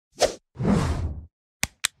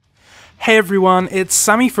Hey everyone, it's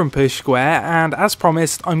Sammy from Push Square, and as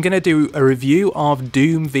promised I'm going to do a review of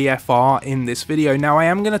Doom VFR in this video. Now I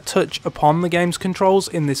am going to touch upon the game's controls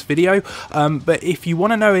in this video, but if you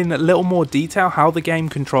want to know in a little more detail how the game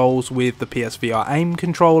controls with the PSVR aim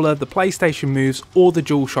controller, the PlayStation moves or the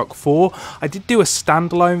DualShock 4, I did do a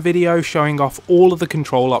standalone video showing off all of the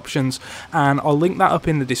control options, and I'll link that up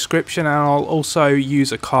in the description, and I'll also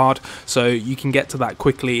use a card so you can get to that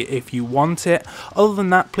quickly if you want it. Other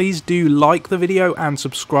than that, please do like the video and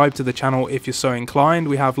subscribe to the channel if you're so inclined.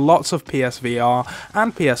 We have lots of PSVR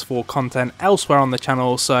and PS4 content elsewhere on the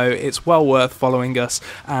channel, so it's well worth following us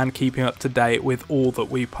and keeping up to date with all that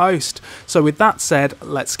we post. So with that said,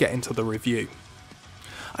 let's get into the review.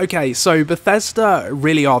 Okay, so Bethesda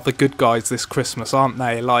really are the good guys this Christmas, aren't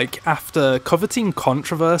they? Like, after coveting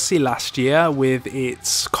controversy last year with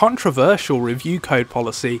its controversial review code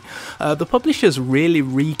policy, the publishers really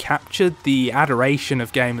recaptured the adoration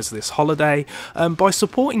of gamers this holiday by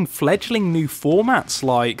supporting fledgling new formats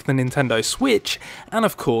like the Nintendo Switch and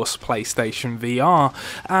of course PlayStation VR.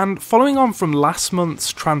 And following on from last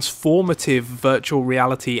month's transformative virtual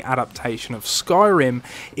reality adaptation of Skyrim,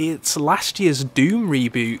 it's last year's Doom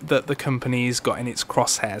reboot that the company's got in its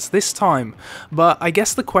crosshairs this time. But I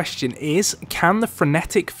guess the question is, can the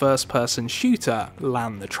frenetic first-person shooter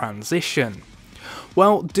land the transition?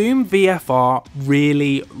 Well, Doom VFR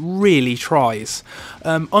really tries.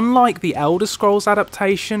 Unlike the Elder Scrolls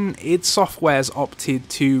adaptation, id Software's opted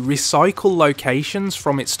to recycle locations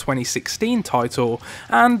from its 2016 title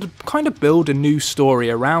and kind of build a new story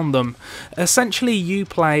around them. Essentially, you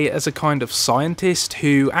play as a kind of scientist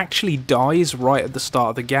who actually dies right at the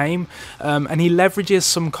start of the game, and he leverages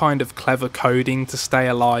some kind of clever coding to stay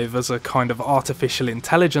alive as a kind of artificial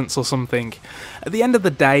intelligence or something. At the end of the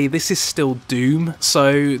day, this is still Doom,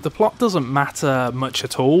 so the plot doesn't matter much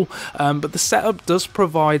at all, but the setup does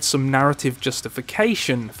provide some narrative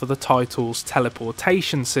justification for the title's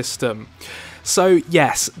teleportation system. So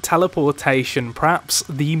yes, teleportation, perhaps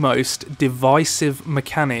the most divisive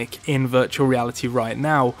mechanic in virtual reality right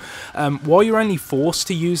now. While you're only forced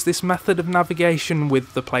to use this method of navigation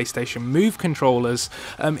with the PlayStation Move controllers,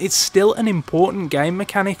 it's still an important game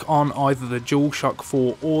mechanic on either the DualShock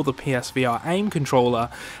 4 or the PSVR aim controller,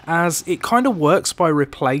 as it kind of works by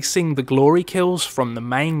replacing the glory kills from the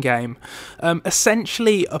main game.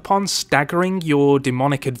 Essentially, upon staggering your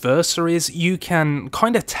demonic adversaries, you can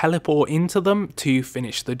kind of teleport into them to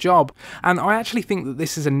finish the job, and I actually think that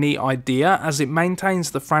this is a neat idea as it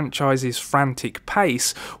maintains the franchise's frantic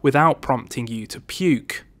pace without prompting you to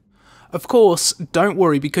puke. Of course, don't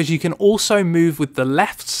worry, because you can also move with the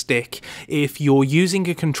left stick if you're using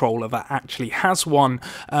a controller that actually has one,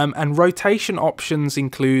 and rotation options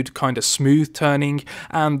include kind of smooth turning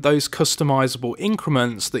and those customizable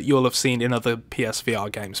increments that you'll have seen in other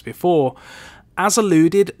PSVR games before. As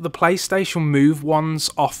alluded, the PlayStation Move ones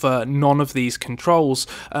offer none of these controls,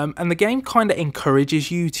 and the game kind of encourages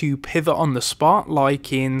you to pivot on the spot,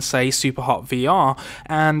 like in, say, Superhot VR,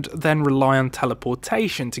 and then rely on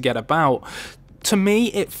teleportation to get about. To me,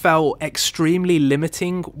 it felt extremely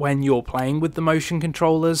limiting when you're playing with the motion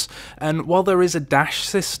controllers, and while there is a dash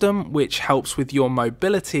system which helps with your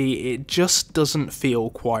mobility, it just doesn't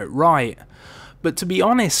feel quite right. But to be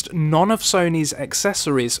honest, none of Sony's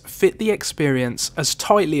accessories fit the experience as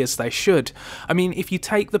tightly as they should. I mean, if you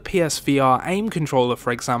take the PSVR aim controller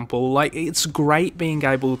for example, like, it's great being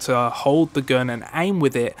able to hold the gun and aim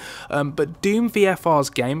with it, but Doom VFR's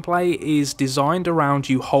gameplay is designed around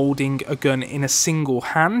you holding a gun in a single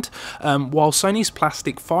hand, while Sony's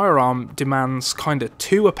plastic firearm demands kind of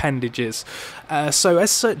two appendages. So as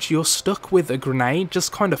such, you're stuck with a grenade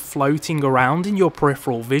just kind of floating around in your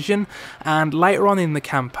peripheral vision, and later on in the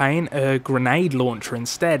campaign, a grenade launcher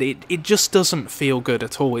instead. It just doesn't feel good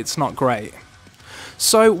at all, it's not great.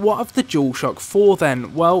 So what of the DualShock 4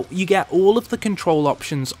 then? Well, you get all of the control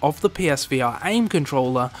options of the PSVR aim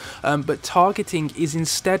controller, but targeting is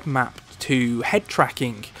instead mapped to head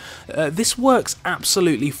tracking. This works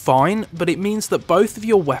absolutely fine, but it means that both of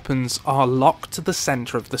your weapons are locked to the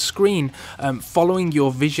centre of the screen, following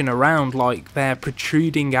your vision around like they're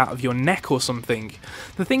protruding out of your neck or something.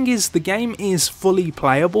 The thing is, the game is fully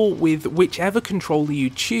playable with whichever controller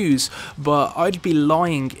you choose, but I'd be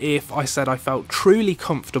lying if I said I felt truly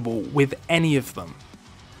comfortable with any of them.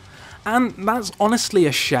 And that's honestly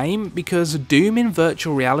a shame, because Doom in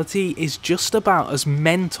virtual reality is just about as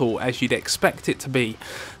mental as you'd expect it to be.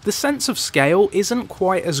 The sense of scale isn't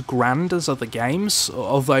quite as grand as other games,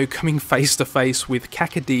 although coming face to face with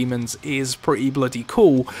cacodemons is pretty bloody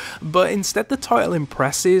cool, but instead the title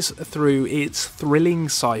impresses through its thrilling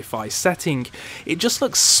sci-fi setting. It just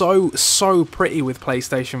looks so pretty with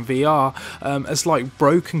PlayStation VR, as like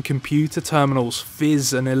broken computer terminals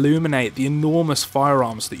fizz and illuminate the enormous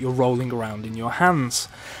firearms that you're rolling around in your hands.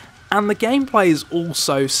 And the gameplay is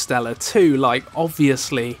also stellar too, like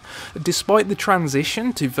obviously. Despite the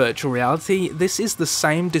transition to virtual reality, this is the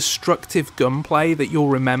same destructive gunplay that you'll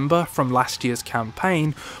remember from last year's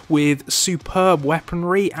campaign, with superb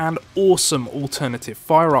weaponry and awesome alternative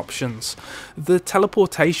fire options. The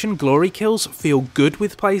teleportation glory kills feel good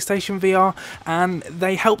with PlayStation VR, and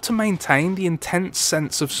they help to maintain the intense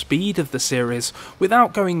sense of speed of the series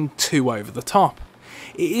without going too over the top.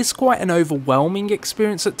 It is quite an overwhelming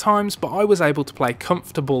experience at times, but I was able to play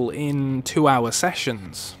comfortable in 2-hour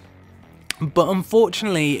sessions. But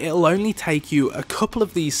unfortunately, it'll only take you a couple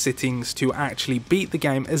of these sittings to actually beat the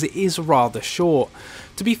game, as it is rather short.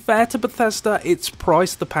 To be fair to Bethesda, it's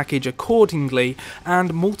priced the package accordingly,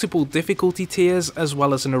 and multiple difficulty tiers as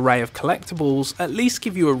well as an array of collectibles at least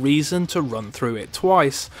give you a reason to run through it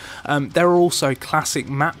twice. There are also classic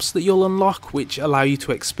maps that you'll unlock, which allow you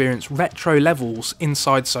to experience retro levels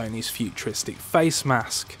inside Sony's futuristic face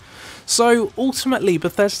mask. So ultimately,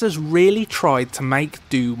 Bethesda's really tried to make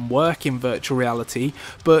Doom work in virtual reality,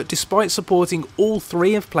 but despite supporting all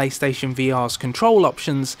three of PlayStation VR's control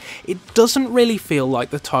options, it doesn't really feel like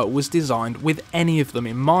the title was designed with any of them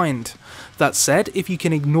in mind. That said, if you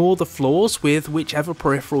can ignore the flaws with whichever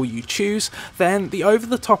peripheral you choose, then the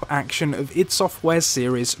over-the-top action of id Software's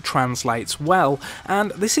series translates well,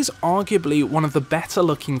 and this is arguably one of the better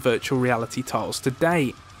looking virtual reality titles to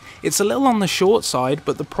date. It's a little on the short side,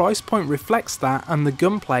 but the price point reflects that, and the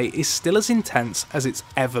gunplay is still as intense as it's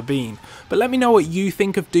ever been. But let me know what you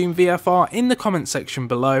think of Doom VFR in the comment section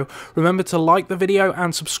below. Remember to like the video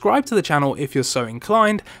and subscribe to the channel if you're so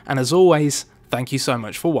inclined, and as always, thank you so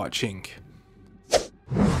much for watching.